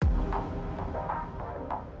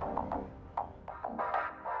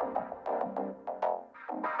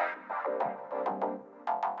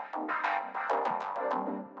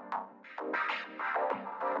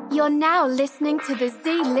You're now listening to the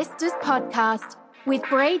Z-Listers podcast with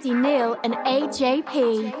Brady Neal and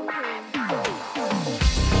AJP.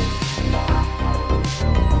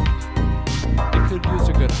 I could use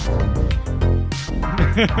a good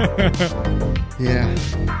Yeah.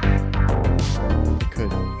 It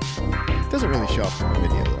could. It doesn't really show up in the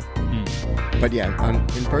video, though. But yeah,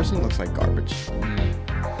 in person, it looks like garbage.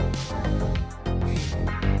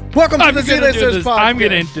 Welcome to the Z-Listers podcast. I'm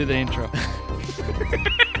going to do the intro.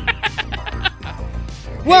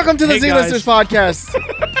 Welcome to the Z-Listers podcast.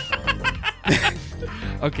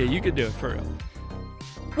 Okay, you can do it for real.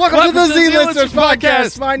 Welcome to the Z-Listers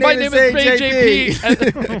podcast. My name is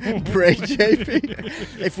AJP. Bray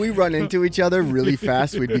JP. If we run into each other really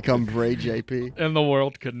fast, we'd become Bray JP. And the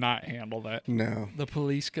world could not handle that. No. The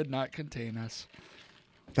police could not contain us.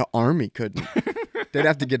 The army couldn't. They'd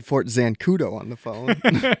have to get Fort Zancudo on the phone.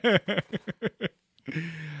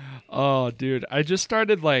 Oh, dude. I just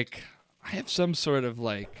started, I have some sort of,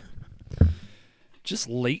 just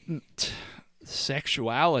latent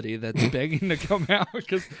sexuality that's begging to come out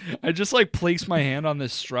because I just, place my hand on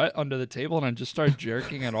this strut under the table and I just start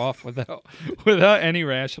jerking it off without any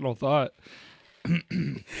rational thought.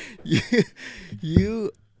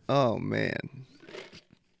 Oh, man.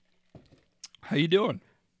 How you doing?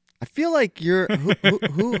 I feel like you're,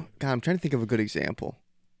 who God, I'm trying to think of a good example.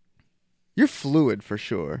 You're fluid for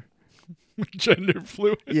sure. Gender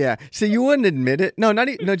fluid? Yeah. So you wouldn't admit it? No,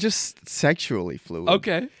 just sexually fluid.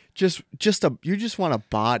 Okay. You just want a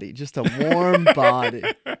body, just a warm body.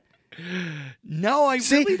 No, I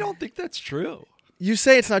really don't think that's true. You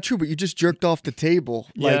say it's not true, but you just jerked off the table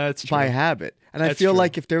that's true. By habit. And I feel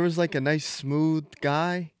like if there was a nice smooth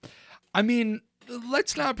guy. I mean,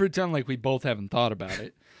 let's not pretend like we both haven't thought about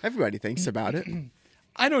it. Everybody thinks about it.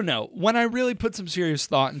 I don't know. When I really put some serious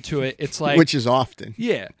thought into it, it's like... Which is often.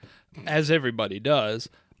 Yeah, as everybody does.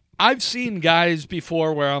 I've seen guys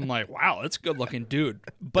before where I'm like, wow, that's a good-looking dude.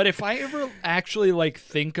 But if I ever actually,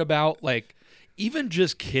 think about, even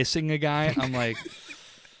just kissing a guy, I'm like...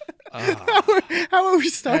 How are we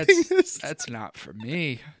starting this? That's not for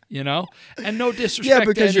me, you know? And no disrespect Yeah,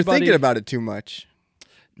 because to you're anybody. thinking about it too much.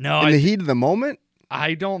 No, In the heat of the moment?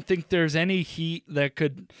 I don't think there's any heat that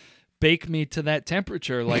could bake me to that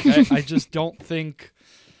temperature. I just don't think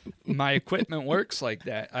my equipment works like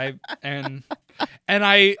that. I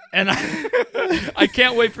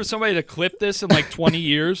can't wait for somebody to clip this in 20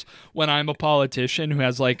 years when I'm a politician who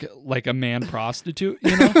has like a man prostitute,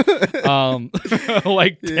 you know,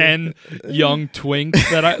 10 young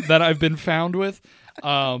twinks that I've been found with.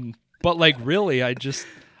 But really,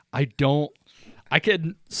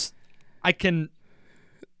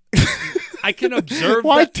 I can observe.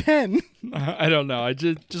 Why that. 10? I don't know. I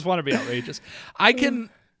just want to be outrageous. I can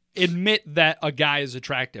admit that a guy is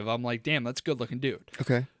attractive. I'm like, damn, that's a good looking dude.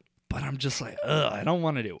 Okay. But I'm just like, I don't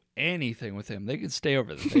want to do anything with him. They can stay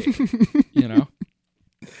over the table, you know?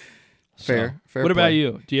 Fair What play. about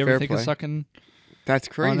you? Do you ever Fair think play. of sucking? That's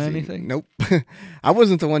crazy. On anything? Nope. I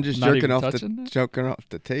wasn't the one just Not jerking even off touching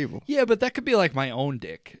the table. Yeah, but that could be like my own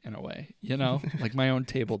dick in a way, you know? Like my own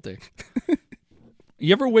table dick.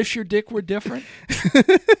 You ever wish your dick were different?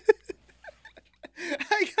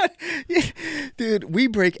 Dude, we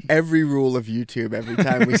break every rule of YouTube every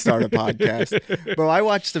time we start a podcast. Bro, I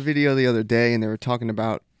watched a video the other day and they were talking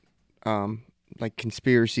about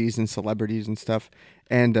conspiracies and celebrities and stuff.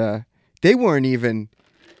 And they weren't even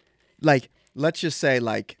let's just say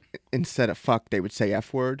instead of fuck, they would say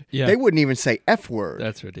F word. Yeah. They wouldn't even say F word.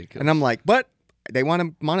 That's ridiculous. And I'm like, but they want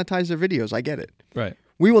to monetize their videos. I get it. Right.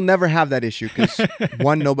 We will never have that issue because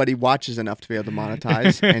one, nobody watches enough to be able to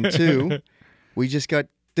monetize, and two, we just got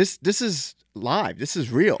this. This is live. This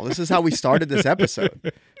is real. This is how we started this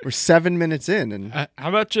episode. We're 7 minutes in, and how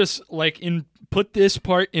about just put this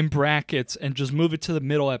part in brackets and just move it to the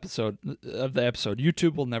middle episode of the episode.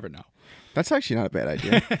 YouTube will never know. That's actually not a bad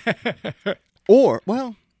idea. Or,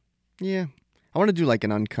 well, yeah. I want to do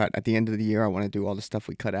an uncut. At the end of the year, I want to do all the stuff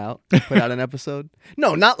we cut out, put out an episode.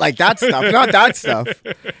 No, not like that stuff. Not that stuff.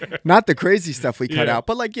 Not the crazy stuff we cut out,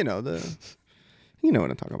 but you know what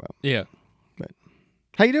I'm talking about. Yeah. But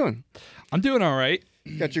how you doing? I'm doing all right.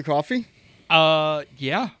 Got your coffee?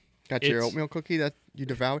 Yeah. Got your oatmeal cookie that you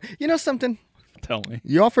devoured? You know something? Tell me.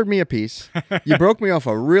 You offered me a piece. You broke me off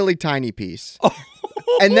a really tiny piece.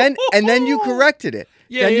 And then you corrected it.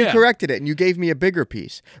 Yeah, then you corrected it and you gave me a bigger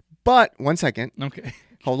piece. But, 1 second. Okay.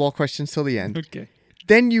 Hold all questions till the end. Okay.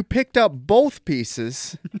 Then you picked up both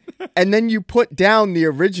pieces and then you put down the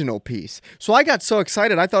original piece. So I got so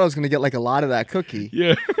excited, I thought I was going to get a lot of that cookie.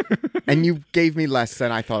 Yeah. And you gave me less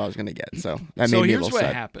than I thought I was going to get. So that made me a little sad. So here's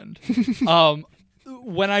what happened.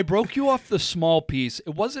 when I broke you off the small piece,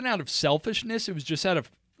 it wasn't out of selfishness. It was just out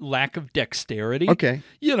of lack of dexterity. Okay.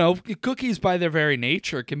 You know, cookies by their very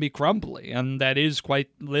nature can be crumbly, and that is quite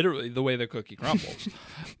literally the way the cookie crumbles.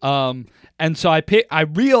 And so I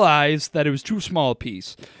realized that it was too small a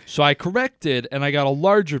piece. So I corrected, and I got a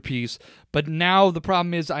larger piece. But now the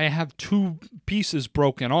problem is I have 2 pieces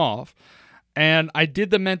broken off. And I did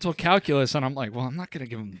the mental calculus, and I'm like, well, I'm not going to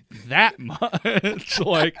give him that much.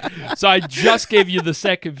 So I just gave you the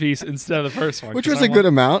second piece instead of the first one. Which was a good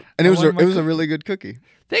amount, and it was a really good cookie.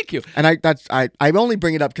 Thank you. And I only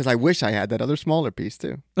bring it up because I wish I had that other smaller piece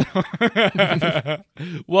too.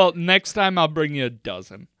 Well, next time I'll bring you a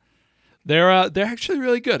dozen. They're actually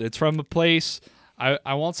really good. It's from a place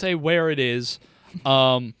I won't say where it is,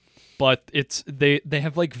 but they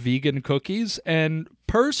have like vegan cookies, and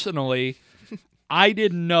personally, I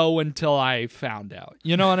didn't know until I found out.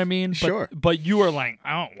 You know what I mean? Sure. But you were like,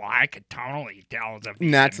 oh, well, I could totally tell it's a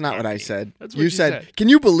vegan That's not what I cookie. said. That's what you said. Can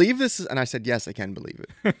you believe this? And I said, yes, I can believe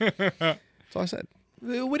it. That's all I said.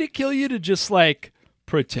 Would it kill you to just like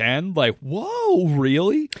pretend like, whoa,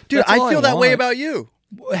 really? Dude, That's all I feel that way want. about you.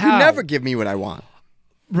 How? You never give me what I want.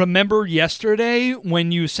 Remember yesterday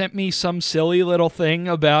when you sent me some silly little thing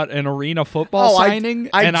about an arena football signing?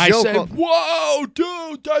 I said, whoa,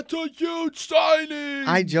 dude, that's a huge signing.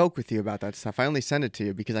 I joke with you about that stuff. I only send it to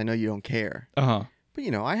you because I know you don't care. Uh-huh. But,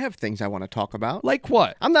 you know, I have things I want to talk about. Like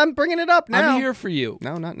what? I'm bringing it up now. I'm here for you.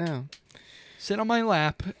 No, not now. Sit on my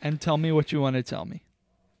lap and tell me what you want to tell me.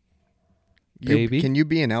 Baby? Can you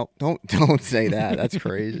be an elf? Don't say that. That's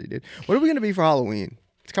crazy, dude. What are we going to be for Halloween?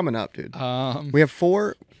 It's coming up, dude. We have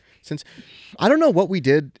 4 since I don't know what we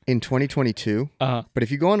did in 2022, but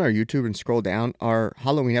if you go on our YouTube and scroll down, our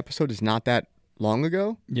Halloween episode is not that long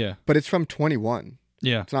ago. Yeah. But it's from 21.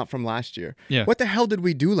 Yeah. It's not from last year. Yeah. What the hell did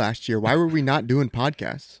we do last year? Why were we not doing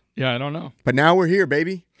podcasts? Yeah, I don't know. But now we're here,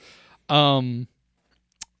 baby. So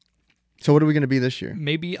what are we going to be this year?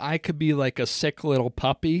 Maybe I could be like a sick little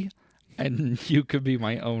puppy and you could be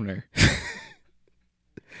my owner.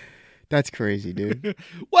 That's crazy, dude.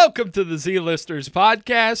 Welcome to the Z-Listers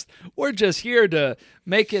podcast. We're just here to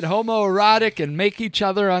make it homoerotic and make each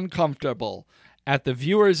other uncomfortable at the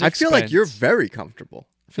viewer's expense. I feel like you're very comfortable.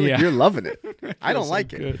 I feel like you're loving it. I don't so like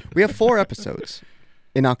good. it. We have 4 episodes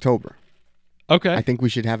in October. Okay. I think we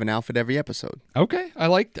should have an outfit every episode. Okay, I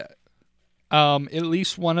like that. At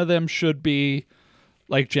least one of them should be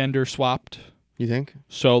like gender swapped. You think?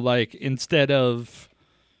 So like instead of,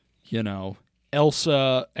 you know,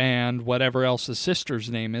 Elsa and whatever Elsa's sister's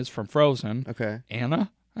name is from Frozen. Okay. Anna,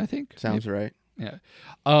 I think. Sounds maybe. right.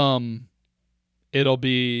 Yeah. It'll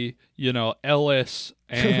be, you know, Ellis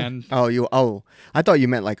and I thought you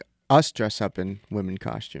meant like us dress up in women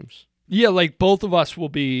costumes. yeah, like both of us will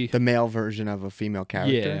be The male version of a female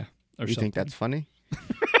character. yeah. Or You something. think that's funny?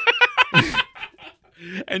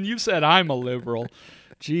 And you said I'm a liberal.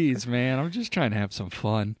 Jeez, man, I'm just trying to have some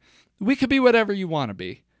fun. We could be whatever you want to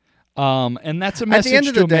be. And that's a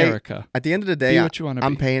message to America. At the end of the day, Be what you wanna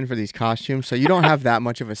I'm be. paying for these costumes, so you don't have that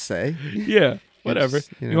much of a say. Yeah, whatever. It's,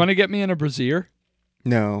 you know. You want to get me in a brassiere?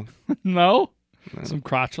 No. No? Some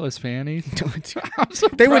crotchless panties?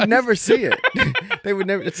 They would never see it. They would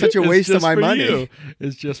never. It's such a waste of my money. You.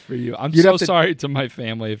 It's just for you. I'm You'd so have to- sorry to my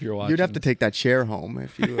family if you're watching. You'd have to take that chair home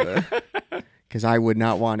if you, because I would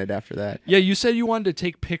not want it after that. Yeah, you said you wanted to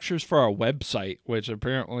take pictures for our website, which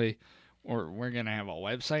apparently we're gonna have a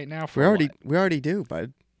website now. For We already do,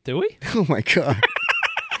 bud. do we? Oh my god.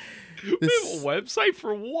 We have a website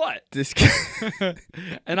for what? This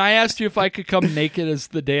And I asked you if I could come naked as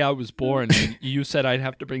the day I was born, and you said I'd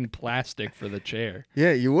have to bring plastic for the chair.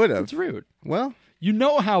 Yeah, you would have. That's rude. Well, You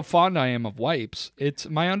know how fond I am of wipes. It's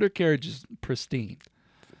my undercarriage is pristine.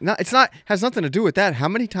 no, it's not. Has nothing to do with that. How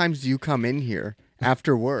many times do you come in here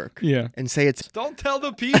after work? Yeah. And say it's. Don't tell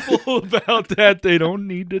the people about that. They don't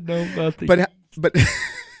need to know about the. But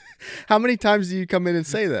how many times do you come in and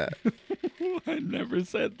say that? I never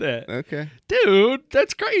said that. Okay. Dude,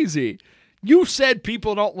 that's crazy. You said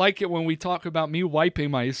people don't like it when we talk about me wiping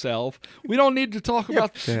myself. We don't need to talk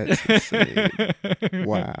about That's insane.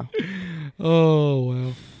 Wow. Oh,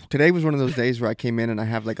 well. Today was one of those days where I came in and I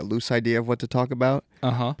have like a loose idea of what to talk about.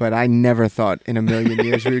 Uh-huh. But I never thought in a million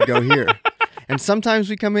years we would go here. And sometimes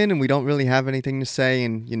we come in and we don't really have anything to say,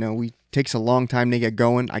 and we takes a long time to get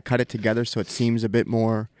going. I cut it together so it seems a bit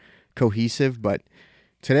more cohesive, but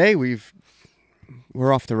today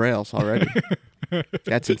we're off the rails already.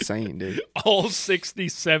 That's insane, dude. All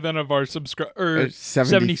 67 of our subscribers,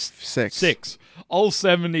 76. All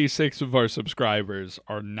 76 of our subscribers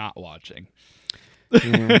are not watching.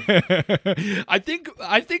 Yeah. I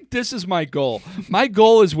think this is my goal. My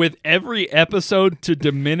goal is with every episode to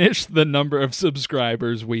diminish the number of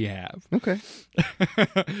subscribers we have. Okay.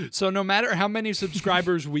 So no matter how many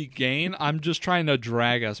subscribers we gain, I'm just trying to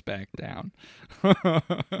drag us back down.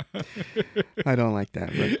 I don't like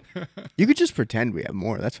that, but you could just pretend we have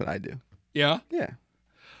more. That's what I do. Yeah? Yeah.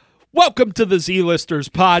 Welcome to the Z-Listers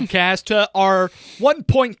podcast, to our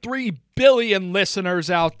 1.3 billion listeners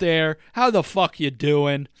out there. How the fuck you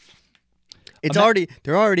doing?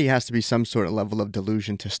 There already has to be some sort of level of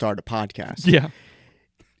delusion to start a podcast. Yeah.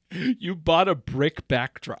 You bought a brick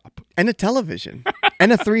backdrop. And a television.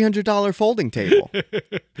 And a $300 folding table.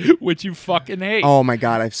 Which you fucking hate. Oh my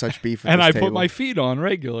God, I have such beef with and this I table. put my feet on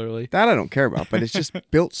regularly. That I don't care about, but it's just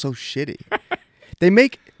built so shitty. They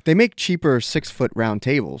make cheaper 6-foot round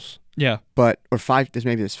tables. Yeah. But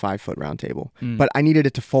maybe this 5-foot round table. But I needed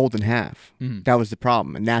it to fold in half. That was the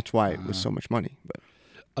problem, and that's why it was so much money. But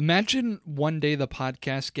imagine one day the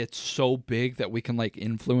podcast gets so big that we can like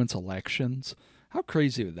influence elections. How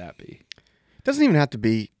crazy would that be? it doesn't even have to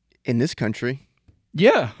be in this country,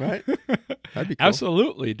 Yeah. right? That'd be cool.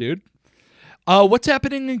 Absolutely, dude. What's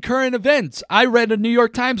happening in current events? I read a New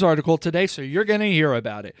York Times article today, so you're going to hear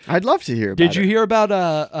about it. I'd love to hear about Did it. you hear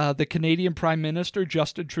about the Canadian Prime Minister,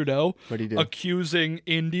 Justin Trudeau, What'd he do? accusing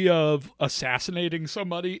India of assassinating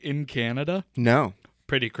somebody in Canada? No.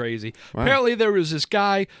 Pretty crazy. Wow. Apparently, there was this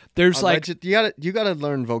guy. There's you gotta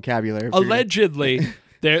learn vocabulary. allegedly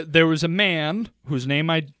there was a man whose name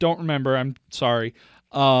I don't remember. I'm sorry.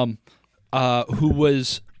 Who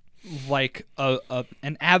was like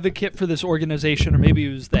an advocate for this organization, or maybe he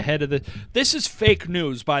was the head of the. This is fake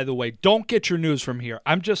news, by the way. Don't get your news from here.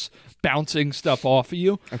 I'm just bouncing stuff off of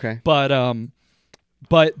you. Okay.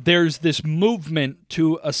 But there's this movement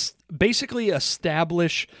to basically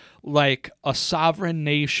establish like a sovereign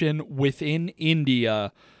nation within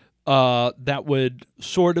India that would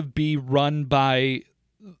sort of be run by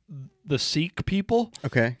the Sikh people.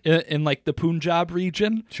 Okay. In like the Punjab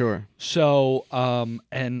region. Sure. So,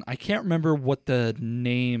 and I can't remember what the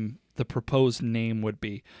proposed name would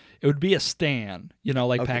be. It would be a stan,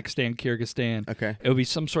 like Okay. Pakistan, Kyrgyzstan. Okay. It would be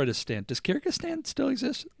some sort of stan. Does Kyrgyzstan still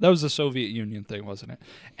exist? That was the Soviet Union thing, wasn't it?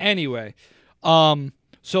 Anyway,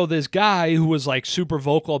 so this guy who was like super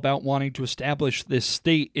vocal about wanting to establish this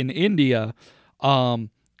state in India,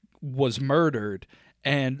 was murdered.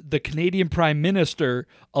 And the Canadian Prime Minister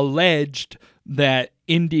alleged that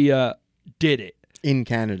India did it. In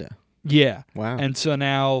Canada. Yeah. Wow. And so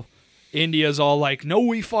now India's all like, no,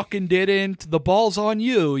 we fucking didn't. The ball's on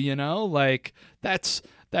you, Like, that's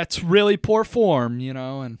really poor form,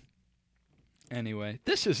 And anyway,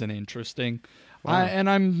 this isn't interesting. Wow. And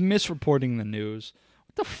I'm misreporting the news.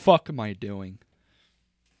 What the fuck am I doing?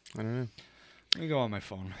 I don't know. Let me go on my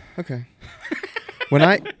phone. Okay. When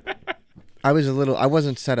I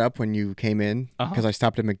wasn't set up when you came in because I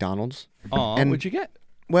stopped at McDonald's. Oh, And- what'd you get?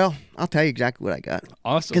 Well, I'll tell you exactly what I got.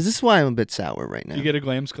 Awesome. Because this is why I'm a bit sour right now. You get a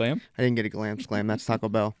Glam's Clam? I didn't get a Glam's Glam. That's Taco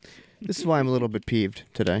Bell. This is why I'm a little bit peeved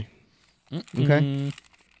today. Okay.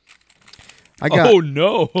 Oh,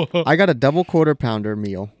 no. I got a double quarter pounder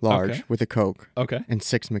meal, large, Okay. with a Coke Okay. and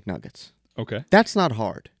 6 McNuggets. Okay. That's not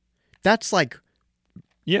hard. That's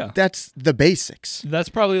Yeah. that's the basics. That's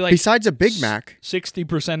probably like Besides a Big Mac.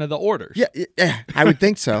 60% of the orders. Yeah, I would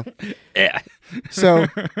think so. Yeah. So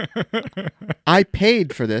I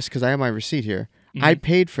paid for this because I have my receipt here. Mm-hmm. I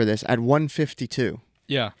paid for this at $1.52.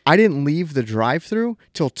 Yeah. I didn't leave the drive-through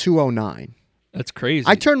till $2.09. That's crazy.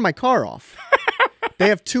 I turned my car off. They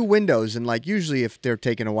have 2 windows, and like usually if they're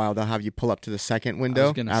taking a while, they'll have you pull up to the second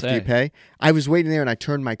window gonna after say. you pay. I was waiting there, and I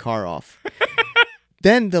turned my car off.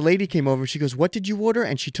 Then the lady came over. She goes, "What did you order?"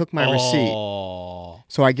 And she took my receipt. Oh.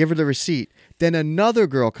 So I give her the receipt. Then another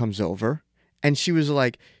girl comes over, and she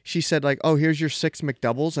said, "Oh, here's your 6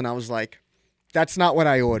 McDoubles." And I was like, "That's not what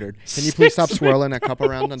I ordered. Can you please stop swirling that cup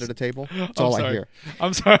around under the table?" That's all I hear.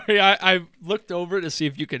 I'm sorry. I looked over to see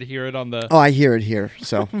if you could hear it on the. Oh, I hear it here.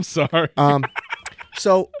 So, I'm sorry.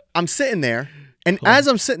 so I'm sitting there, and as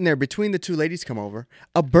I'm sitting there, between the 2 ladies come over,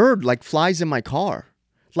 a bird like flies in my car,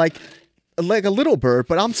 like a little bird.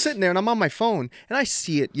 But I'm sitting there and I'm on my phone, and I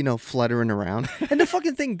see it, fluttering around, and the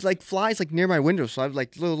fucking thing like flies like near my window. So I have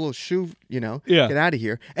like little shoe, Yeah. get out of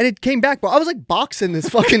here. And it came back, but I was like boxing this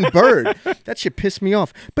fucking bird. That shit pissed me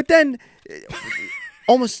off. But then,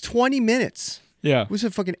 almost 20 minutes. Yeah. It was a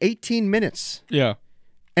fucking 18 minutes. Yeah.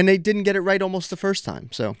 And they didn't get it right almost the first time.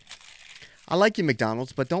 So I like you,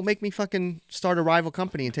 McDonald's, but don't make me fucking start a rival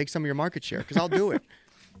company and take some of your market share, because I'll do it.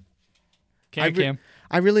 Cam.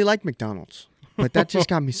 I really like McDonald's. But that just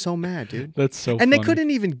got me so mad, dude. That's so And funny. they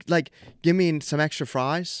couldn't even, like, give me some extra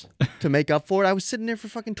fries to make up for it. I was sitting there for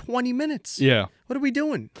fucking 20 minutes. Yeah. What are we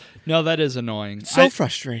doing? No, that is annoying. So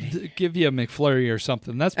frustrating. Give you a McFlurry or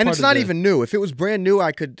something. That's And part it's of not the- even new. If it was brand new,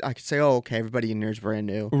 I could say, oh, okay, everybody in there is brand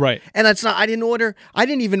new. Right. And it's not. I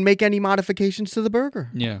didn't even make any modifications to the burger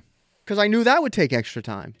Yeah. because I knew that would take extra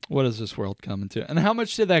time. What is this world coming to? And how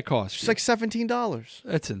much did that cost? It's you? like $17.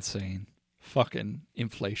 That's insane. Fucking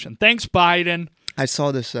inflation. Thanks, Biden. I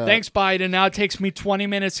saw this. Thanks, Biden. Now it takes me 20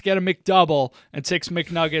 minutes to get a McDouble and 6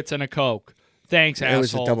 McNuggets and a Coke. Thanks, It asshole.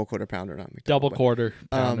 was a double quarter pounder, not McDouble. Double but, quarter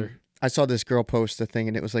pounder. I saw this girl post a thing,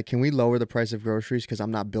 and it was like, "Can we lower the price of groceries? Because I'm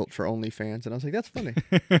not built for OnlyFans." And I was like, "That's funny."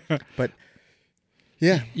 But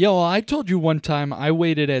yeah, Yo, I told you one time I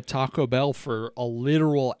waited at Taco Bell for a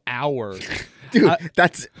literal hour. dude,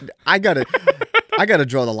 I gotta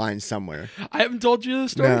draw the line somewhere. I haven't told you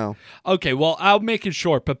this story? No. Okay, well, I'll make it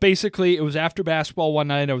short. But basically, it was after basketball one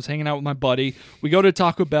night. I was hanging out with my buddy. We go to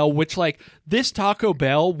Taco Bell, which, like, this Taco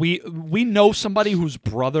Bell, we know somebody whose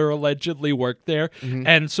brother allegedly worked there. Mm-hmm.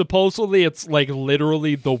 And supposedly it's, like,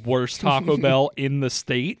 literally the worst Taco Bell in the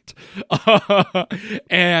state.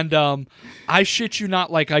 And I shit you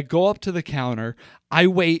not, like, I go up to the counter. I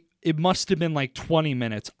wait. It must have been like 20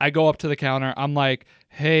 minutes. I go up to the counter. I'm like,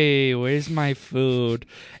 hey, where's my food?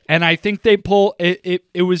 And I think they pull it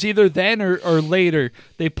was either then or later.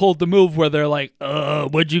 They pulled the move where they're like,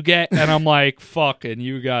 what'd you get? And I'm like, fucking,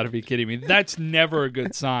 you gotta be kidding me. That's never a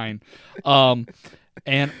good sign.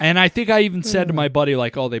 And I think I even said to my buddy,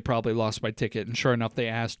 like, oh, they probably lost my ticket. And sure enough, they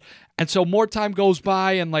asked. And so more time goes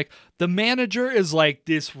by, and, like, the manager is, like,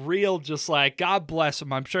 this real, just, like, God bless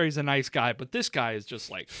him. I'm sure he's a nice guy. But this guy is just,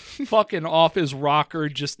 like, fucking off his rocker,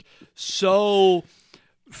 just so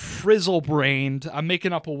frizzle-brained. I'm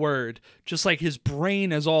making up a word. Just, like, his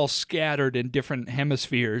brain is all scattered in different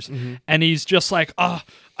hemispheres. Mm-hmm. And he's just like, I'm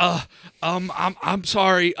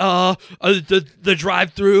sorry. The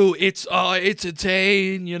drive-through, it's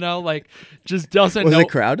insane, you know, like, just doesn't know. Was it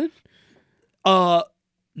crowded?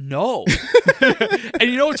 No. And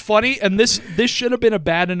you know what's funny? And this should have been a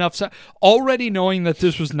bad enough already knowing that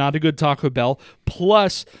this was not a good Taco Bell.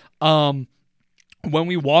 Plus, when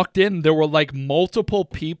we walked in, there were, like, multiple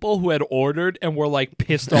people who had ordered and were, like,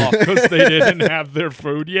 pissed off because they didn't have their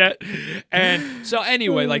food yet. And so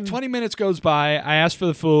anyway, like, 20 minutes goes by. I ask for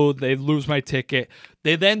the food. They lose my ticket.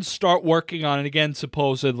 They then start working on it again,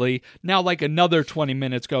 supposedly. Now, like, another 20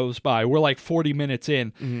 minutes goes by. We're, like, 40 minutes in.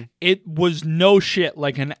 Mm-hmm. It was no shit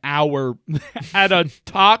like an hour at a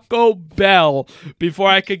Taco Bell before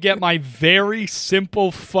I could get my very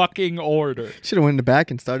simple fucking order. Should have went in the back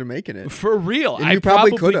and started making it. For real. And I you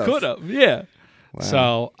probably could could've. have. Yeah. Wow.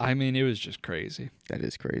 So, I mean, it was just crazy. That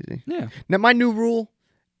is crazy. Yeah. Now, my new rule,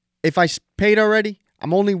 if I paid already, I'm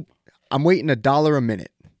waiting $1 a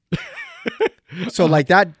minute. So, like,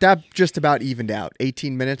 that just about evened out.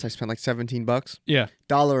 18 minutes, I spent like $17. Yeah.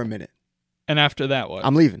 $1 a minute. And after that, what?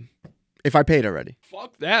 I'm leaving. If I paid already.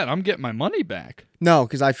 Fuck that. I'm getting my money back. No,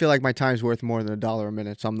 because I feel like my time's worth more than $1 a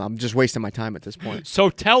minute. So I'm just wasting my time at this point. So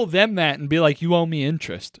tell them that and be like, you owe me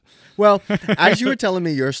interest. Well, as you were telling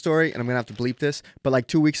me your story, and I'm going to have to bleep this, but like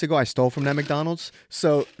 2 weeks ago, I stole from that McDonald's.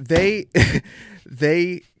 So they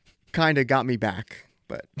kind of got me back.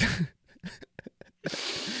 But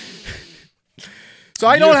so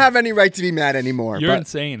I don't have any right to be mad anymore. You're but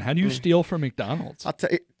insane. How do you steal from McDonald's? I'll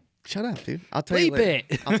tell you. Shut up, dude. I'll tell you Bleep later.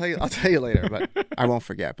 it. I'll tell you later, but I won't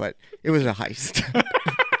forget. But it was a heist.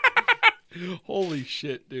 Holy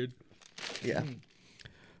shit, dude. Yeah.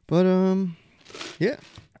 But yeah.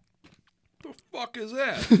 The fuck is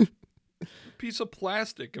that? Piece of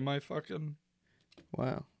plastic in my fucking...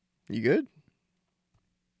 Wow. You good?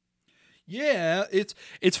 Yeah, it's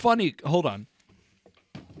funny. Hold on.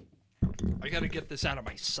 I gotta get this out of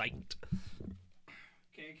my sight.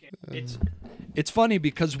 It's funny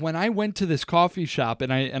because when I went to this coffee shop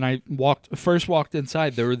and I walked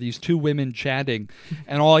inside, there were these two women chatting,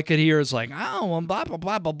 and all I could hear is like, oh, blah blah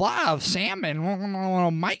blah blah blah, salmon,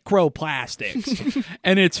 microplastics,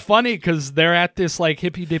 and it's funny because they're at this like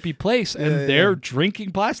hippy dippy place and they're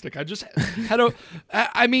drinking plastic. I just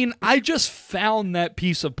I just found that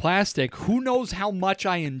piece of plastic. Who knows how much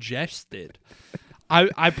I ingested?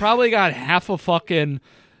 I probably got half a fucking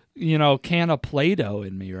can of Play-Doh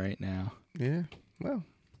in me right now. Yeah. Well,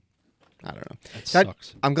 I don't know. That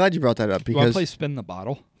sucks. I'm glad you brought that up You want because to play spin the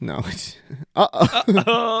bottle? no. It's,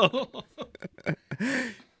 uh-oh.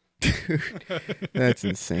 Dude, that's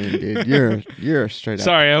insane, dude. You're a straight up.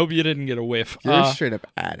 Sorry, I hope you didn't get a whiff. You're a straight up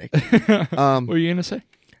addict. What were you gonna say?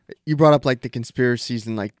 You brought up like the conspiracies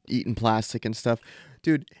and like eating plastic and stuff,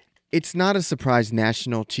 dude. It's not a surprise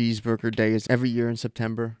National Cheeseburger Day is every year in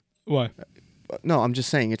September. Why? No, I'm just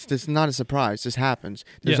saying it's not a surprise. This happens.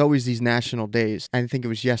 There's always these national days. I think it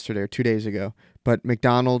was yesterday or 2 days ago. But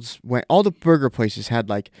McDonald's all the burger places had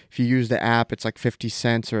like, if you use the app, it's like 50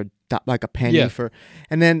 cents or like a penny for.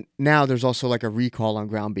 And then now there's also like a recall on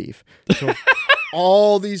ground beef. So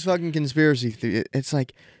all these fucking conspiracy theories. It's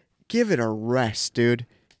like, give it a rest, dude.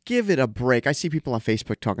 Give it a break. I see people on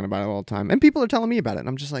Facebook talking about it all the time, and people are telling me about it. And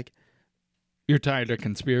I'm just like, you're tired of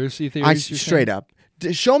conspiracy theories? Straight up.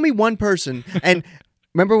 Show me one person. And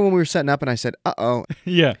remember when we were setting up and I said, uh-oh.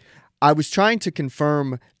 Yeah. I was trying to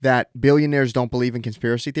confirm that billionaires don't believe in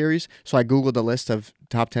conspiracy theories. So I Googled a list of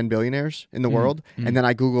top 10 billionaires in the world. And then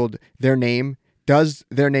I Googled their name. Does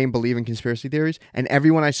their name believe in conspiracy theories? And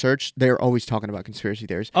everyone I searched, they're always talking about conspiracy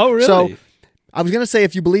theories. Oh, really? So I was going to say,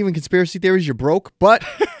 if you believe in conspiracy theories, you're broke. But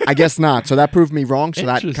I guess not. So that proved me wrong. So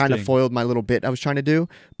that kind of foiled my little bit I was trying to do.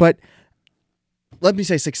 But let me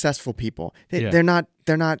say, successful people, they're not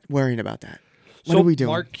worrying about that. What are we doing?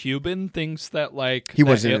 Mark Cuban thinks that like he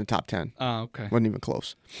wasn't in the top 10. Oh, okay. Wasn't even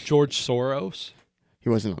close. George Soros. He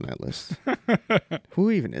wasn't on that list. Who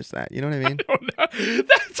even is that? You know what I mean? I don't know.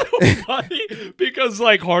 That's so funny because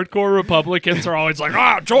like hardcore Republicans are always like,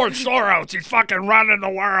 George Soros, he's fucking running the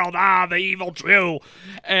world. The evil Jew.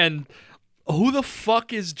 And who the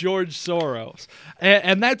fuck is George Soros?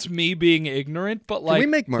 And that's me being ignorant, but like, can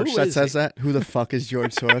we make merch that says that? Who the fuck is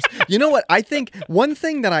George Soros? You know what? I think one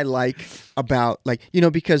thing that I like about, like, you know,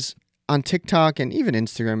 because on TikTok and even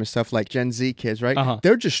Instagram and stuff, like Gen Z kids, right?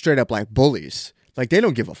 They're just straight up like bullies. Like, they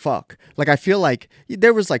don't give a fuck. Like, I feel like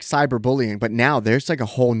there was like cyberbullying, but now there's like a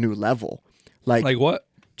whole new level. Like what?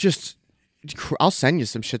 Just, I'll send you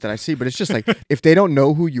some shit that I see, but it's just like, if they don't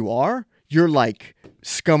know who you are, you're like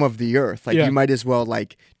scum of the earth. Like, you might as well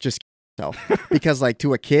like just kill yourself. Because like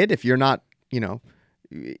to a kid, if you're not, you know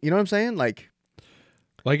what I'm saying? Like,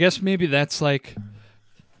 well, I guess maybe that's like,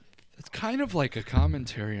 it's kind of like a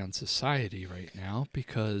commentary on society right now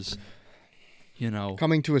because, you know,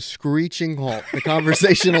 coming to a screeching halt, the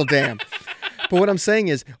conversational dam. But what I'm saying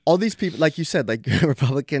is, all these people, like you said, like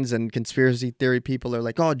Republicans and conspiracy theory people are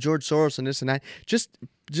like, oh, George Soros and this and that.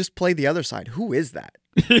 Just play the other side. Who is that?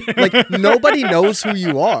 Like, nobody knows who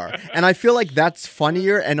you are. And I feel like that's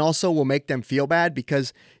funnier and also will make them feel bad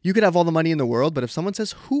because you could have all the money in the world, but if someone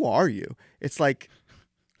says, who are you? It's like,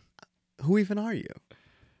 who even are you?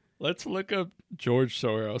 Let's look up George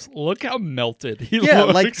Soros. Look how melted he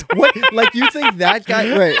looks. Like what? Like, you think that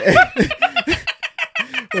guy? Wait.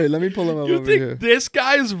 Wait, let me pull him up over here. You think this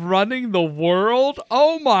guy's running the world?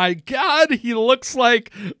 Oh my God, he looks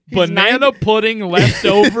like banana pudding left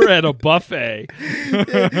over at a buffet.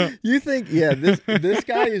 You think, this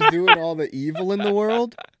guy is doing all the evil in the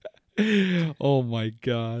world? Oh my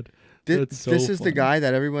God. This is the guy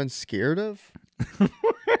that everyone's scared of?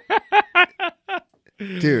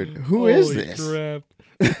 Dude, who is this? Crap.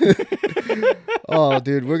 Oh,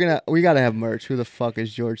 dude, we gotta have merch. Who the fuck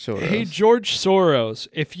is George Soros? Hey, George Soros,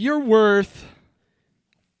 if you're worth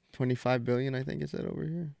 25 billion, I think is that over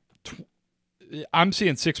here. I'm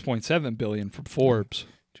seeing 6.7 billion from Forbes.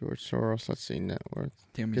 George Soros, let's see net worth.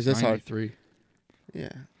 Damn, he's 93. Yeah.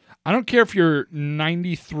 I don't care if you're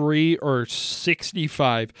 93 or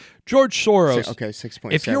 65. George Soros. Okay,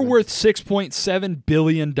 6.7. If you're worth $6.7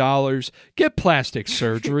 billion, get plastic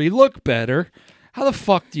surgery. Look better. How the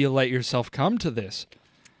fuck do you let yourself come to this?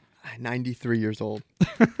 93 years old.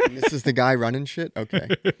 And this is the guy running shit? Okay.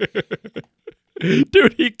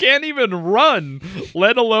 Dude, he can't even run,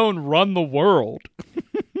 let alone run the world.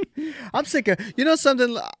 I'm sick of, you know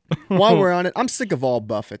something, while we're on it, I'm sick of all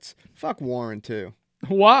Buffetts. Fuck Warren, too.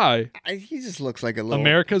 Why? He just looks like a little...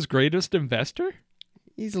 America's greatest investor?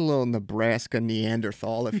 He's a little Nebraska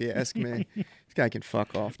Neanderthal, if you ask me. This guy can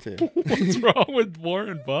fuck off, too. What's wrong with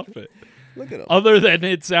Warren Buffett? Look at him. Other than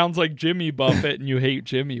it sounds like Jimmy Buffett and you hate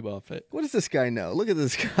Jimmy Buffett. What does this guy know? Look at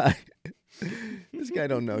this guy. This guy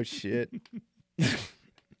don't know shit.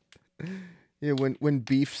 Yeah, when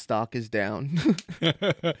beef stock is down.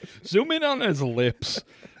 Zoom in on his lips.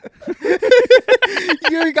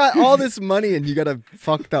 You got all this money and you got a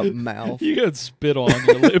fucked up mouth. You got spit on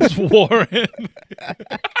your lips, Warren.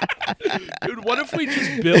 Dude, what if we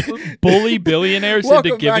just bully billionaires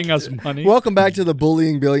into giving us money? Welcome back to the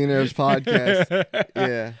Bullying Billionaires podcast.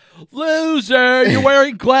 Yeah. Loser, you're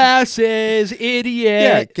wearing glasses,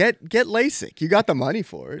 idiot. Yeah, get LASIK. You got the money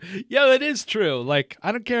for it. Yeah, it is true. Like,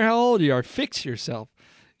 I don't care how old you are, fix yourself.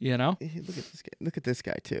 You know? Hey, look at this guy. Look at this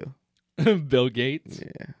guy too. Bill Gates.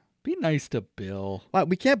 Yeah. Be nice to Bill. Well,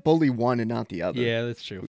 we can't bully one and not the other. Yeah, that's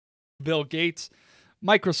true. Bill Gates,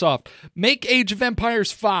 Microsoft, make Age of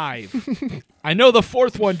Empires 5. I know the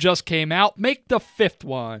 4th one just came out. Make the 5th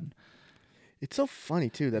one. It's so funny,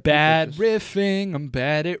 too. That Bad people just... riffing. I'm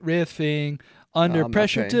bad at riffing. Under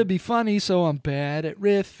pressure to be funny, so I'm bad at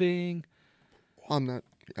riffing. I'm not.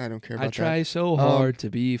 I don't care about that. I try so hard to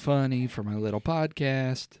be funny for my little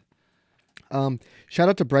podcast. Shout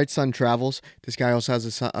out to Bright Sun Travels. This guy also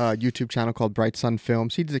has a YouTube channel called Bright Sun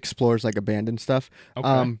Films. He just explores like abandoned stuff.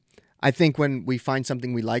 Okay. I think when we find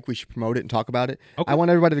something we like, we should promote it and talk about it. Okay. I want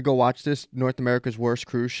everybody to go watch this, North America's Worst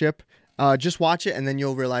Cruise Ship. Just watch it, and then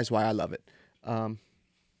you'll realize why I love it.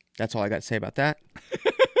 That's all I got to say about that.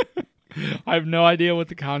 I have no idea what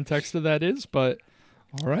the context of that is, but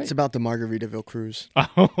all right. It's about the Margaritaville cruise.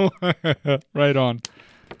 Oh, right on.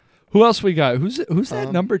 Who else we got? Who's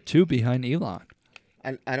that number 2 behind Elon?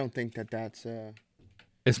 I don't think that's...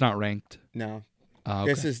 It's not ranked. No. Oh,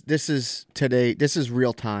 okay. This is today. This is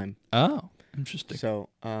real time. Oh, interesting. So,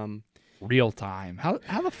 real time.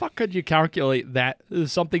 How the fuck could you calculate that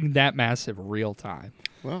something that massive real time?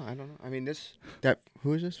 Well, I don't know. I mean,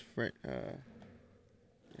 who is this? I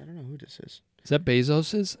don't know who this is. Is that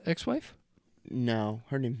Bezos' ex-wife? No,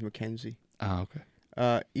 her name's Mackenzie. Oh,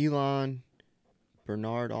 okay. Elon,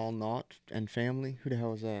 Bernard Arnault, and family. Who the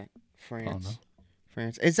hell is that? France. Oh, no.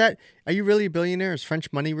 France. Are you really a billionaire? Is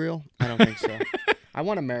French money real? I don't think so. I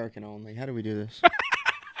want American only. How do we do this?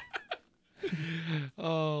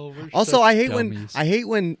 Oh, we're also, such I hate dummies.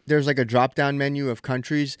 when there's like a drop-down menu of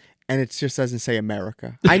countries and it just doesn't say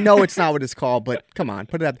America. I know it's not what it's called, but come on,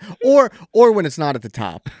 put it up. Or when it's not at the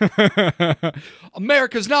top.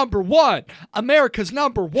 America's number 1. America's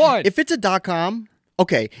number 1. If it's a .com,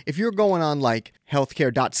 okay. If you're going on like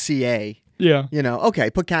healthcare.ca, yeah. Okay,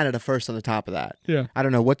 put Canada first on the top of that. Yeah. I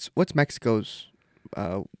don't know what's Mexico's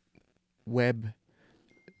web.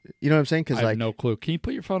 You know what I'm saying? Because I have no clue. Can you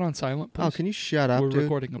put your phone on silent, please? Oh, can you shut up, We're dude?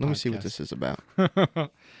 recording a Let me see what podcast. this is about.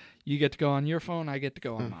 You get to go on your phone. I get to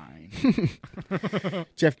go on mine.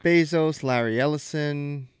 Jeff Bezos, Larry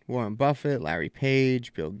Ellison, Warren Buffett, Larry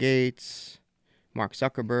Page, Bill Gates, Mark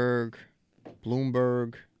Zuckerberg,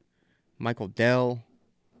 Bloomberg, Michael Dell.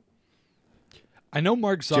 I know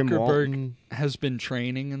Mark Jim Zuckerberg Walton. has been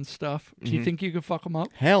training and stuff. Do you think you could fuck him up?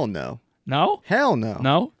 Hell no. No? Hell no.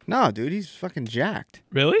 No? No, dude, he's fucking jacked.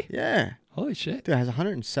 Really? Yeah. Holy shit. Dude, has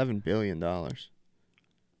 $107 billion.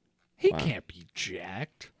 He Wow. can't be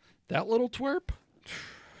jacked. That little twerp?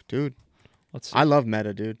 Dude, Let's see. I love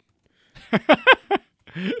Meta, dude.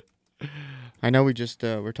 I know we just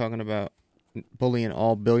we're talking about bullying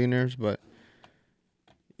all billionaires, but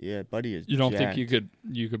yeah, buddy is You don't jacked. think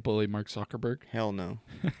you could bully Mark Zuckerberg? Hell no.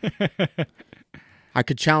 I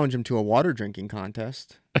could challenge him to a water drinking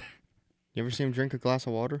contest. You ever see him drink a glass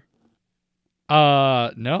of water?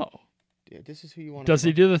 No. Yeah, this is who you want. Does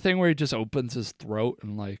he do the thing where he just opens his throat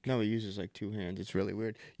and like... No, he uses like 2 hands. It's really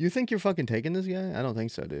weird. You think you're fucking taking this guy? I don't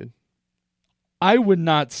think so, dude. I would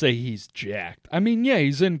not say he's jacked. I mean, yeah,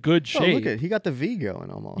 he's in good shape. Oh, look at he got the V going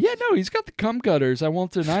almost. Yeah, no, he's got the cum gutters. I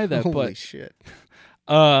won't deny that. Holy but shit.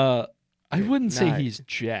 I wouldn't say Nah. he's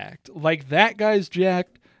jacked. Like that guy's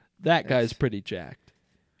jacked. That guy's pretty jacked.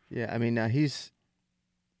 Yeah, I mean, he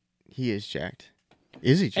is jacked.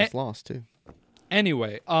 Izzy just lost too.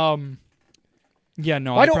 Anyway, yeah,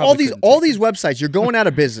 no. Why I don't probably all couldn't these websites? You're going out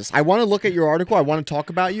of business. I want to look at your article. I want to talk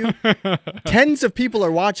about you. Tens of people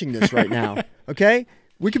are watching this right now. Okay,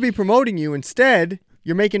 we could be promoting you. Instead,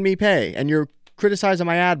 you're making me pay, and you're criticizing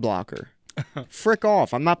my ad blocker. Frick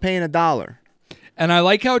off! I'm not paying $1. And I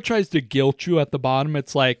like how it tries to guilt you at the bottom.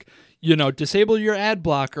 It's like, disable your ad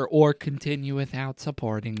blocker or continue without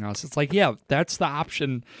supporting us. It's like, yeah, that's the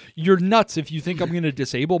option. You're nuts if you think I'm going to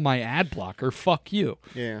disable my ad blocker. Fuck you.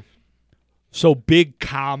 Yeah. So big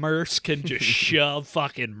commerce can just shove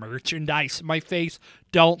fucking merchandise in my face?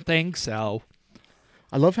 Don't think so.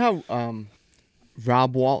 I love how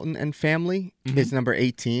Rob Walton and family is number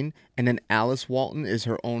 18, and then Alice Walton is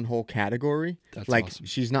her own whole category. That's like awesome.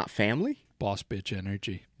 she's not family. Boss bitch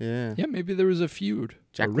energy. Yeah. Yeah, maybe there was a feud. A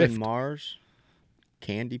Jacqueline rift. Mars,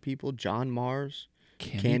 Candy people, John Mars,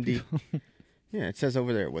 Candy Candy. Yeah, it says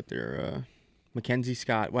over there what they're Mackenzie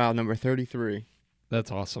Scott. Wow, number 33.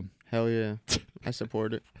 That's awesome. Hell yeah. I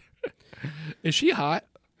support it. Is she hot?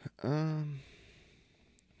 Let's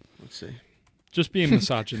see. Just being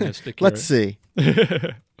misogynistic. here. Let's see.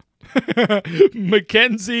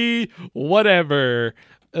 Mackenzie, whatever.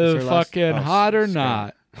 Is her last- Fucking hot or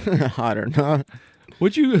not? Hot or not?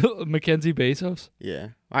 Would you, Mackenzie Bezos?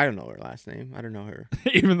 Yeah. I don't know her last name. I don't know her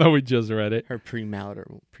Even though we just read it. her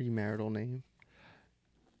premarital name.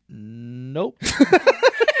 Nope.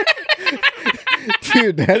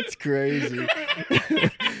 Dude, that's crazy.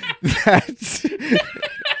 That's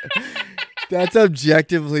that's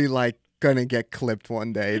objectively like gonna get clipped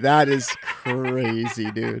one day. That is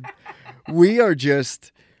crazy, dude. We are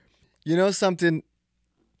just, you know something,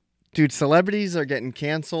 dude. Celebrities are getting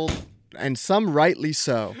canceled, and some rightly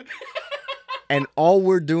so. And all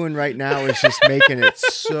we're doing right now is just making it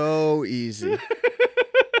so easy.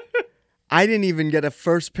 I didn't even get a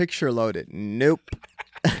first picture loaded. Nope.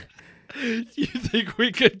 You think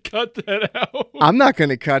we could cut that out? I'm not going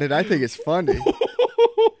to cut it. I think it's funny.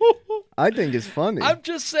 I'm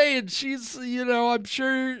just saying she's, I'm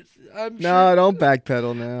sure. No, don't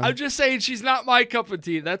backpedal now. I'm just saying she's not my cup of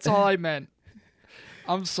tea. That's all I meant.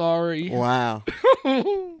 I'm sorry. Wow.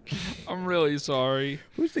 I'm really sorry.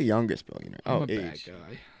 Who's the youngest billionaire? I'm a age. bad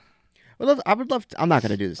guy. I would love to, I'm not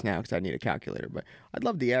going to do this now because I need a calculator, but I'd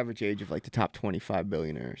love the average age of like the top 25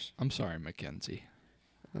 billionaires. I'm sorry, Mackenzie.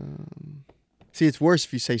 See, it's worse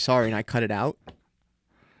if you say sorry and I cut it out.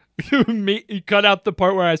 You cut out the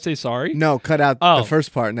part where I say sorry? No, cut out the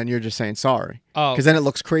first part and then you're just saying sorry. Oh. Because then it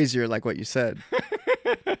looks crazier like what you said.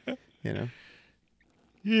 You know?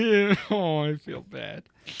 Yeah. Oh, I feel bad.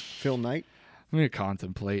 Phil Knight. I'm going to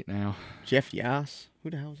contemplate now. Jeff Yass.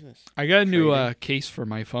 Who the hell is this? I got a new case for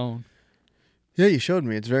my phone. Yeah, you showed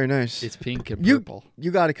me. It's very nice. It's pink and purple.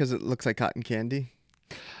 You got it because it looks like cotton candy?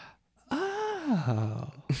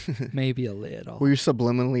 Oh, maybe a little. Were you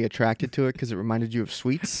subliminally attracted to it because it reminded you of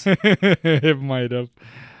sweets? It might have.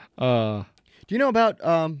 Do you know about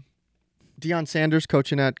Deion Sanders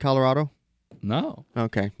coaching at Colorado? No.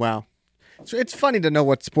 Okay, wow. So it's funny to know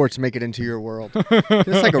what sports make it into your world.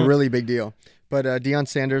 It's like a really big deal. But Deion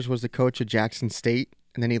Sanders was the coach at Jackson State,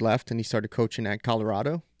 and then he left and he started coaching at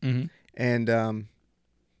Colorado. Mm-hmm. And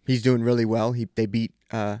he's doing really well. They beat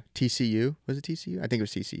TCU. Was it TCU? I think it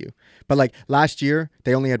was TCU. But like last year,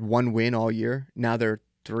 they only had one win all year. Now they're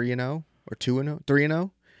 3-0 or 2-0,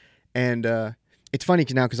 3-0. And it's funny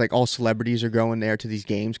now because like all celebrities are going there to these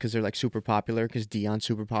games because they're like super popular because Deion's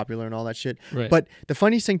super popular and all that shit. Right. But the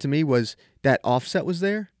funniest thing to me was that Offset was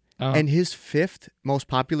there. And his fifth most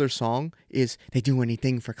popular song is "They Do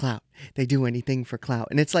Anything for Clout. They Do Anything for Clout."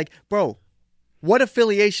 And it's like, bro, what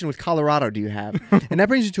affiliation with Colorado do you have? And that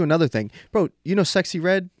brings you to another thing. Bro, you know Sexy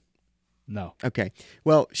Red? No. Okay.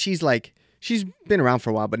 Well, she's been around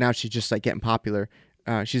for a while, but now she's just like getting popular.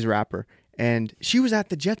 She's a rapper. And she was at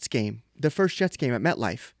the Jets game, the first Jets game at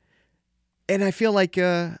MetLife. And I feel like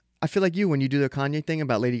you when you do the Kanye thing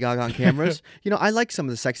about Lady Gaga on cameras. I like some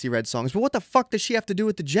of the Sexy Red songs, but what the fuck does she have to do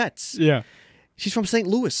with the Jets? Yeah. She's from St.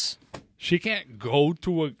 Louis. She can't go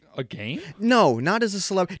to a game? No, not as a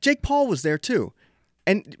celebrity. Jake Paul was there too.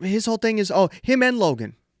 And his whole thing is, him and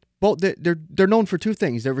Logan. Both they're known for two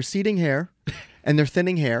things. Their receding hair and their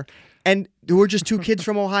thinning hair. And we're just two kids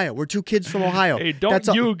from Ohio. We're two kids from Ohio. Hey,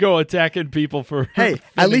 don't go attacking people for Hey,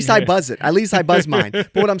 at least I buzz it. At least I buzz mine.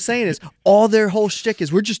 But what I'm saying is, all their whole shtick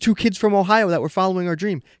is we're just two kids from Ohio that were following our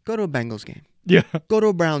dream. Go to a Bengals game. Yeah. Go to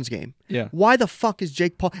a Browns game. Yeah. Why the fuck is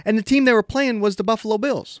Jake Paul? And the team they were playing was the Buffalo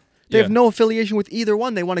Bills. They have no affiliation with either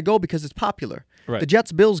one. They want to go because it's popular. Right. The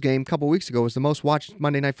Jets-Bills game a couple weeks ago was the most watched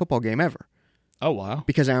Monday Night Football game ever. Oh, wow.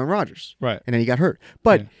 Because Aaron Rodgers. Right. And then he got hurt.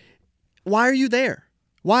 But why are you there?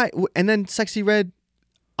 Why? And then Sexy Red,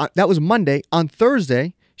 that was Monday. On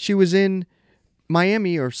Thursday, she was in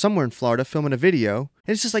Miami or somewhere in Florida filming a video.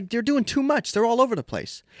 And it's just like, they're doing too much. They're all over the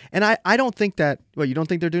place. And I don't think that, you don't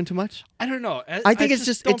think they're doing too much? I don't know. I think it's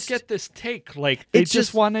just don't get this take. Like, they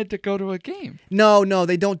just wanted to go to a game. No,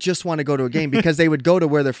 they don't just want to go to a game because they would go to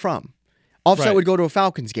where they're from. Offset would go to a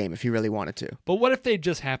Falcons game if he really wanted to. But what if they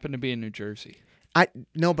just happen to be in New Jersey?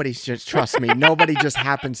 Trust me, nobody just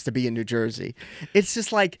happens to be in New Jersey. It's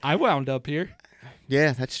just like, I wound up here.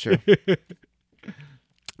 Yeah, that's true.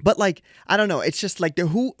 But like, I don't know. It's just like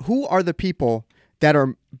who are the people that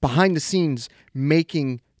are behind the scenes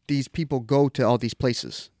making these people go to all these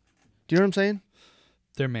places? Do you know what I'm saying?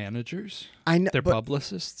 They're managers. I know. They're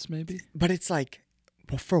publicists, maybe. But it's like,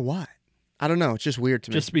 well, for what? I don't know. It's just weird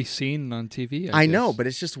to me. Just to be seen on TV, I guess. know, but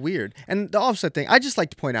it's just weird. And the Offset thing, I just like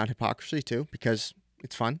to point out hypocrisy too because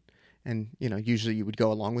it's fun. And, usually you would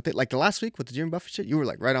go along with it. Like the last week with the Jimmy Buffett shit, you were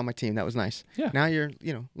like right on my team. That was nice. Yeah. Now you're,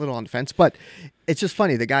 a little on the fence. But it's just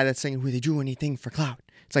funny. The guy that's saying, would they do anything for clout?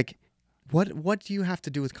 It's like, what do you have to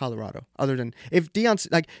do with Colorado? Other than, if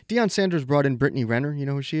Deion Sanders brought in Brittany Renner, you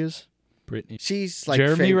know who she is? Brittany. She's like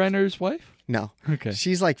Jeremy Renner's wife? No. Okay.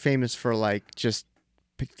 She's like famous for like just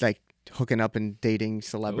like hooking up and dating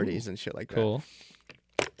celebrities and shit like that. Cool.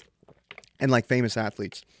 And like famous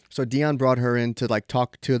athletes. So Deion brought her in to like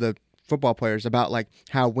talk to the football players about like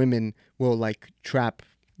how women will like trap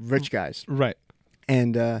rich guys. Right.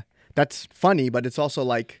 And that's funny, but it's also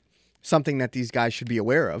like something that these guys should be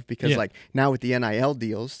aware of because like now with the NIL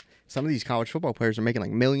deals, some of these college football players are making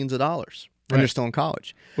like millions of dollars and they're still in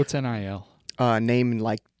college. What's NIL?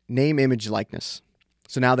 Name, image, likeness.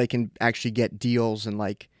 So now they can actually get deals and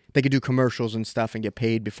like they could do commercials and stuff and get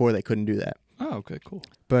paid before they couldn't do that. Oh, okay, cool.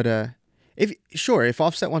 But if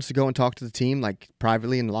Offset wants to go and talk to the team like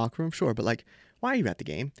privately in the locker room, sure. But like, why are you at the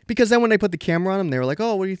game? Because then when they put the camera on him, they were like,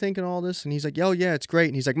 "Oh, what are you thinking? All this?" And he's like, "Oh yeah, it's great."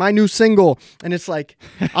 And he's like, "My new single," and it's like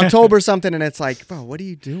October something, and it's like, bro, what are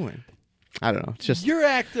you doing? I don't know. It's just you're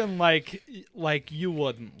acting like you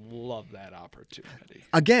wouldn't love that opportunity.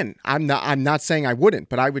 Again, I'm not saying I wouldn't,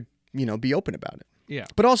 but I would, be open about it. Yeah.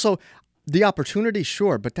 But also, the opportunity,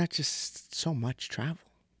 sure, but that's just so much travel.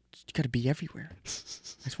 You got to be everywhere. I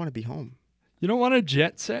just want to be home. You don't want a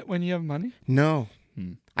jet set when you have money? No.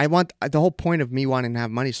 I want the whole point of me wanting to have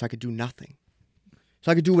money so I could do nothing.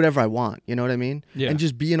 So I could do whatever I want. You know what I mean? Yeah. And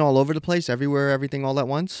just being all over the place, everywhere, everything, all at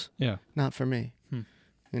once. Yeah. Not for me.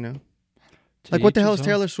 You know? To Like what the each hell his is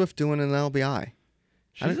own. Taylor Swift doing in LBI?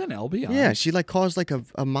 She's an LBI. Yeah, she like caused like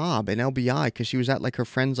a mob in LBI because she was at like her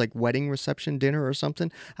friend's like wedding reception dinner or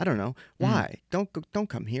something. I don't know why. Don't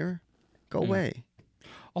come here. Go away.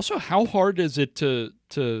 Also, how hard is it to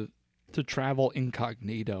travel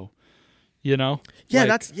incognito? You know? Yeah,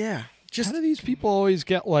 Like, Just how do these people always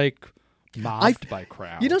get like mobbed by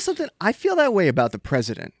crowds? You know something? I feel that way about the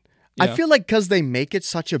president. Yeah. I feel like because they make it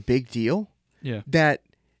such a big deal, that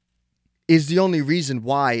is the only reason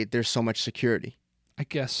why there's so much security. I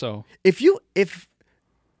guess so. If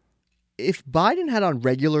Biden had on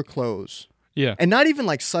regular clothes, and not even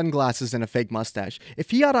like sunglasses and a fake mustache, if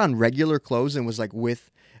he had on regular clothes and was like with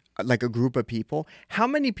like a group of people, how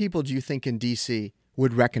many people do you think in DC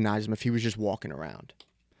would recognize him if he was just walking around?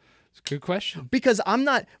 It's a good question. Because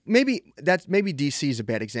maybe DC is a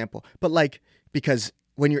bad example, but like because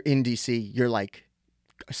when you're in DC, you're like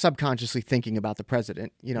subconsciously thinking about the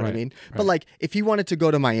president, you know what I mean? Right. But like if he wanted to go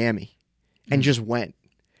to Miami and just went,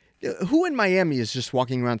 who in Miami is just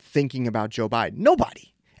walking around thinking about Joe Biden?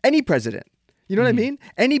 Nobody. Any president. You know what I mean?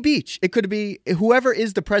 Any beach. It could be whoever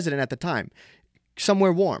is the president at the time.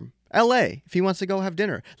 Somewhere warm. LA, if he wants to go have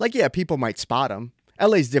dinner. Like, yeah, people might spot him.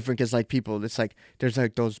 LA's different because like people, it's like there's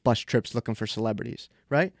like those bus trips looking for celebrities,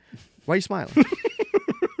 right? Why are you smiling?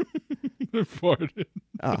 I farted.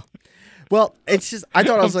 Oh. Well, it's just, I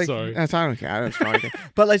thought I was I'm like, sorry. I don't care. I don't know anything.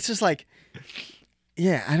 But it's just like,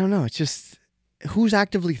 yeah, I don't know. It's just, who's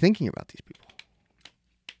actively thinking about these people?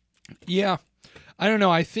 Yeah. I don't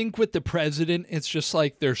know. I think with the president, it's just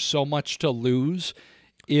like there's so much to lose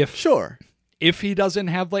if he doesn't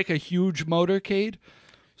have like a huge motorcade.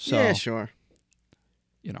 So, yeah, sure.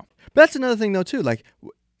 You know. But that's another thing though too. Like,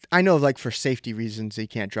 I know like for safety reasons he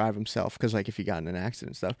can't drive himself because like if he got in an accident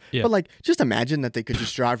and stuff. Yeah. But like, just imagine that they could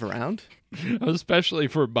just drive around. Especially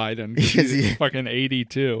for Biden. 'Cause he's fucking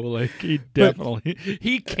 82. Like he definitely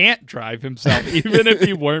he can't drive himself even if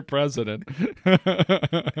he weren't president.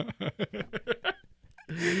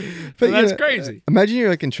 But that's crazy. Imagine you're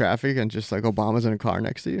like in traffic and just like Obama's in a car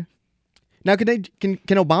next to you. Now, can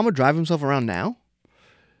Obama drive himself around now?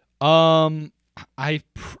 I'm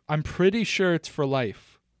pretty sure it's for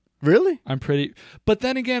life. Really? But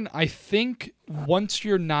then again, I think once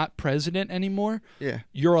you're not president anymore,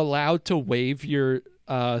 you're allowed to waive your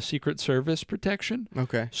Secret Service protection.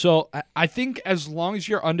 Okay. So I think as long as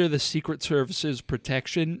you're under the Secret Service's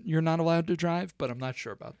protection, you're not allowed to drive, but I'm not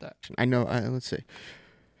sure about that. I know. Let's see.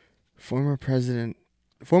 Former President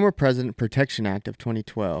Protection Act of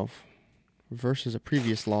 2012 versus a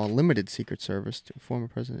previous law limited Secret Service to a former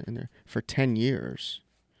president in there for 10 years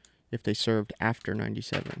if they served after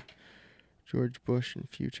 97. George Bush and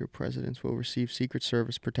future presidents will receive Secret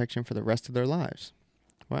Service protection for the rest of their lives.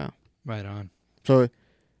 Wow. Right on. So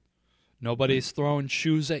nobody's throwing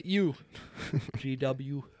shoes at you,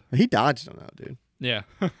 GW. He dodged them, though, dude. Yeah.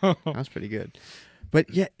 That was pretty good. But,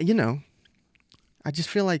 yeah, I just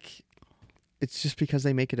feel like it's just because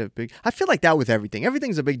they make it a big... I feel like that with everything.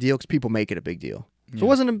 Everything's a big deal because people make it a big deal. If it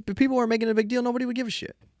wasn't if people weren't making it a big deal, nobody would give a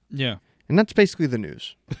shit. Yeah. And that's basically the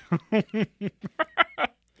news.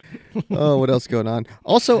 Oh, what else going on?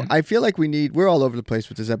 Also, I feel like we're all over the place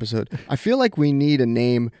with this episode. I feel like we need a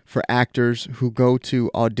name for actors who go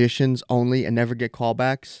to auditions only and never get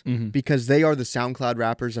callbacks because they are the SoundCloud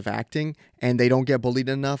rappers of acting and they don't get bullied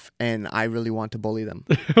enough, and I really want to bully them.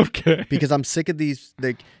 Okay. Because I'm sick of these,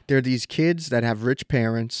 there are these kids that have rich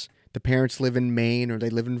parents. The parents live in Maine or they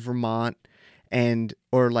live in Vermont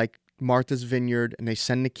or like Martha's Vineyard, and they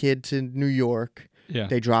send the kid to New York. Yeah.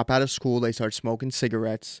 They drop out of school. They start smoking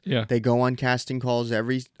cigarettes. Yeah. They go on casting calls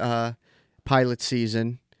every pilot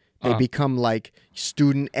season. They become like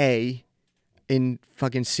student A in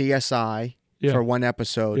fucking CSI Yeah. for one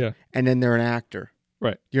episode, Yeah. and then they're an actor.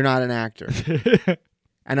 Right. You're not an actor.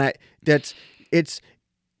 And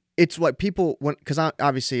it's what people want, because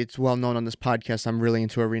obviously it's well known on this podcast. I'm really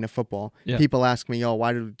into arena football. Yeah. People ask me, "Oh,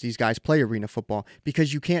 why do these guys play arena football?"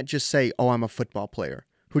 Because you can't just say, "Oh, I'm a football player."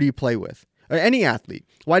 Who do you play with? Or any athlete.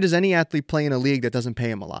 Why does any athlete play in a league that doesn't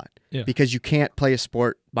pay him a lot? Yeah. Because you can't play a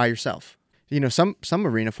sport by yourself. You know, some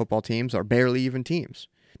arena football teams are barely even teams.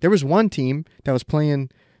 There was one team that was playing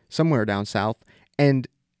somewhere down south, and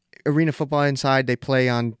arena football inside, they play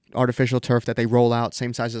on artificial turf that they roll out,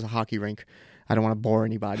 same size as a hockey rink. I don't want to bore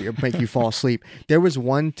anybody or make you fall asleep. There was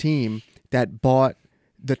one team that bought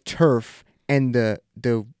the turf and the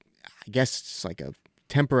I guess it's like a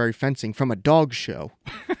temporary fencing from a dog show,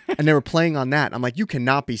 and they were playing on that. I'm like, you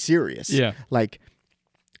cannot be serious. Yeah. Like,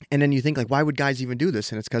 and then you think, like, why would guys even do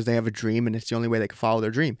this? And it's because they have a dream, and it's the only way they can follow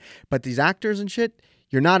their dream. But these actors and shit,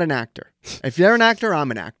 you're not an actor. If you're an actor,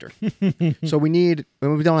 I'm an actor. So we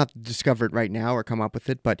don't have to discover it right now or come up with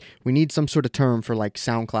it, but we need some sort of term for, like,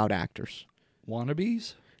 SoundCloud actors.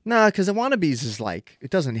 Wannabes? Nah, because the wannabes is like,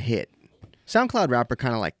 it doesn't hit. SoundCloud rapper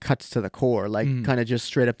kind of like cuts to the core, like kind of just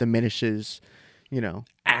straight up diminishes, you know.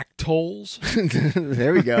 Actholes?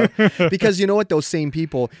 There we go. Because you know what? Those same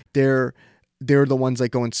people, they're the ones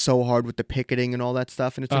like going so hard with the picketing and all that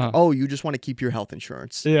stuff. And it's like, oh, you just want to keep your health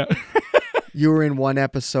insurance. Yeah. You were in one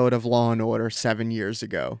episode of Law and Order 7 years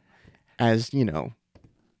ago as, you know,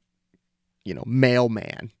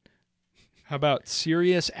 mailman. How about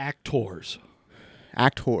serious actors?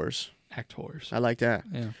 Actors. I like that.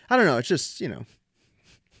 Yeah. I don't know. It's just,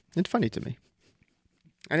 it's funny to me.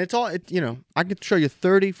 And it's all, I could show you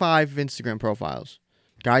 35 Instagram profiles,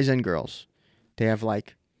 guys and girls. They have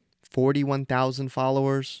like 41,000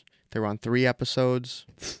 followers. They're on 3 episodes.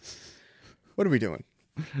 What are we doing?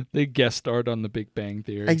 They guest starred on The Big Bang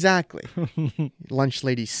Theory. Exactly. Lunch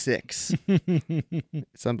Lady 6.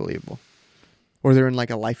 It's unbelievable. Or they're in like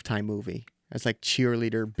a Lifetime movie. It's like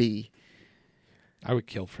cheerleader B. I would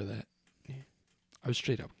kill for that. I would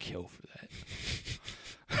straight up kill for that.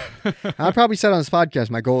 I probably said on this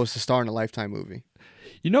podcast, my goal is to star in a Lifetime movie.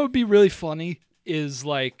 You know what would be really funny is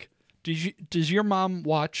like, does your mom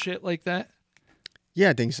watch shit like that?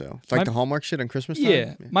 Yeah, I think so. It's like the Hallmark shit on Christmas time.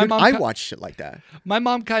 Yeah. Dude, I watch shit like that. My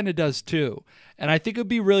mom kind of does too. And I think it would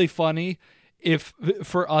be really funny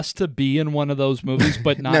for us to be in one of those movies,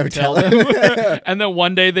 but not tell them. And then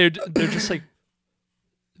one day they're just like,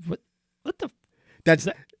 what the...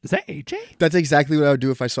 Is that AJ? That's exactly what I would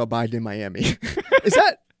do if I saw Biden in Miami. Is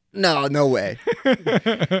that? No way.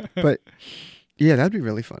 But yeah, that'd be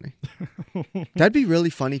really funny. That'd be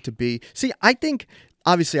really funny to be. See, I think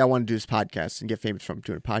obviously I want to do this podcast and get famous from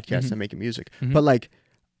doing a podcast and making music. Mm-hmm. But like,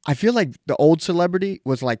 I feel like the old celebrity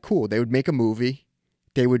was like cool. They would make a movie.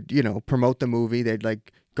 They would, promote the movie. They'd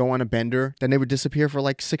like go on a bender. Then they would disappear for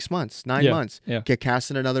like 6 months, 9 months. Yeah. Get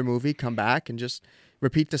cast in another movie, come back, and just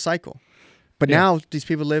repeat the cycle. But now these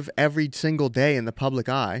people live every single day in the public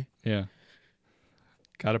eye. Yeah.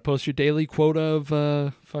 Got to post your daily quota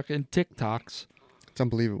of fucking TikToks. It's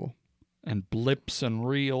unbelievable. And blips and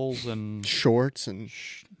reels and... shorts and...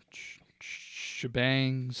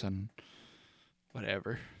 shebangs and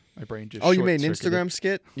whatever. My brain just... Oh, you made an Instagram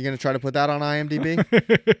skit? You're going to try to put that on IMDb?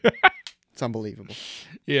 It's unbelievable.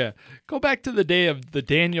 Yeah. Go back to the day of the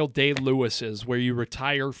Daniel Day-Lewis's where you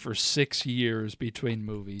retire for 6 years between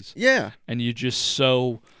movies. Yeah. And you just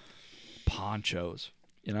sew ponchos,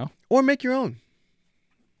 Or make your own.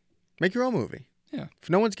 Make your own movie. Yeah. If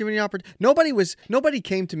no one's giving you opportunity. Nobody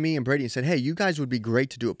came to me and Brady and said, hey, you guys would be great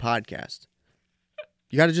to do a podcast.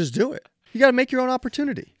 You got to just do it. You got to make your own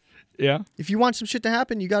opportunity. Yeah. If you want some shit to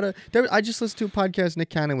happen, you got to... I just listened to a podcast Nick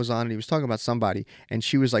Cannon was on, and he was talking about somebody, and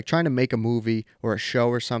she was like trying to make a movie or a show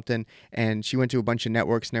or something, and she went to a bunch of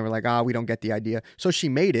networks, and they were like, we don't get the idea. So she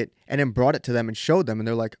made it, and then brought it to them and showed them, and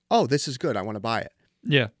they're like, oh, this is good. I want to buy it.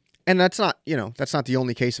 Yeah. And that's not, that's not the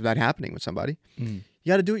only case of that happening with somebody. You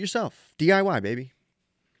got to do it yourself. DIY, baby.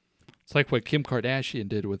 It's like what Kim Kardashian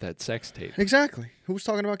did with that sex tape. Exactly. Who was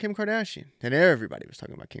talking about Kim Kardashian? And everybody was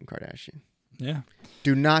talking about Kim Kardashian. Yeah.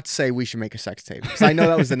 Do not say we should make a sex tape. Because I know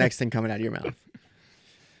that was the next thing coming out of your mouth.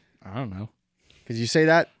 I don't know. Because you say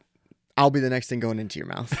that, I'll be the next thing going into your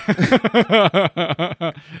mouth.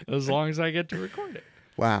 As long as I get to record it.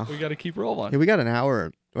 Wow. We got to keep rolling. Yeah, we got an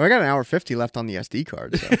hour. Well, I got an hour 50 left on the SD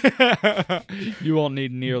card. So. You won't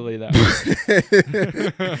need nearly that much.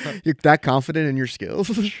 You're that confident in your skills?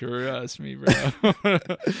 Sure is me, bro.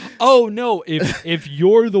 Oh, no. If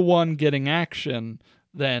you're the one getting action...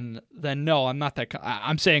 Then no, I'm not that.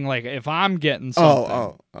 I'm saying like if I'm getting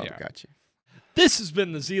something. Yeah. Got you. This has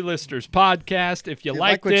been the Z-Listers podcast. If you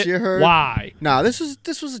liked what it, you heard? why? Nah, this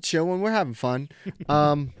was a chill one. We're having fun.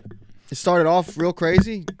 It started off real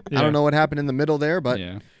crazy. Yeah. I don't know what happened in the middle there, but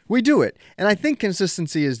we do it. And I think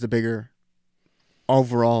consistency is the bigger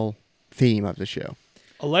overall theme of the show.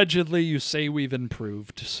 Allegedly, you say we've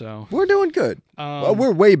improved, so. We're doing good. Well,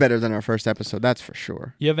 we're way better than our first episode, that's for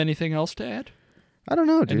sure. You have anything else to add? I don't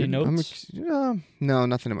know, dude. Any notes? No,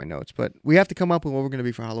 nothing in my notes. But we have to come up with what we're going to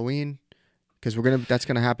be for Halloween. Because that's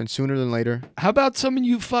going to happen sooner than later. How about some of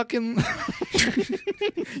you fucking...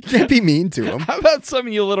 You can't be mean to them. How about some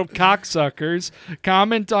of you little cocksuckers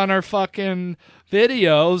comment on our fucking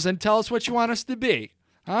videos and tell us what you want us to be?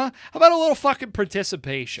 Huh? How about a little fucking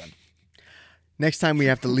participation? Next time we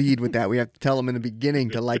have to lead with that. We have to tell them in the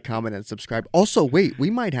beginning to like, comment, and subscribe. Also, wait.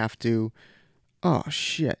 We might have to... Oh,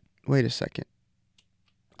 shit. Wait a second.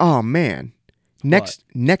 Oh, man. Next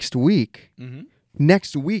week... Mm-hmm.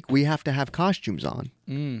 Next week, we have to have costumes on.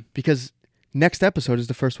 Because next episode is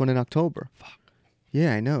the first one in October. Fuck.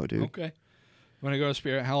 Yeah, I know, dude. Okay. Want to go to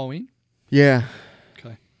Spirit Halloween? Yeah.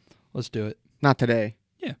 Okay. Let's do it. Not today.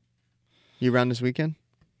 Yeah. You around this weekend?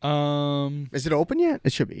 Is it open yet?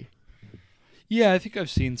 It should be. Yeah, I think I've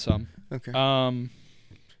seen some. Okay.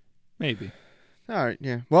 Maybe. All right,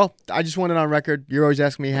 yeah. Well, I just want it on record. You're always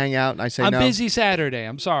asking me to hang out, and I say I'm no. busy Saturday.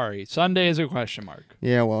 I'm sorry. Sunday is a question mark.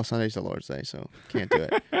 Yeah, well, Sunday's the Lord's Day, so can't do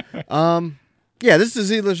it. Yeah, this is the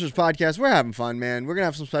Z-Listers podcast. We're having fun, man. We're going to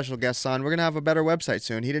have some special guests on. We're going to have a better website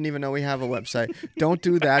soon. He didn't even know we have a website. Don't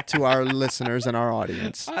do that to our listeners and our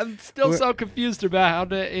audience. I'm still so confused about how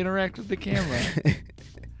to interact with the camera.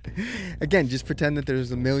 Again, just pretend that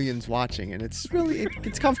there's millions watching, and it's really,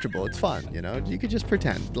 it's comfortable. It's fun, you know? You could just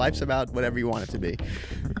pretend. Life's about whatever you want it to be.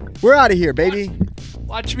 We're out of here, baby.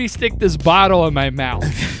 Watch me stick this bottle in my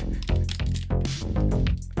mouth.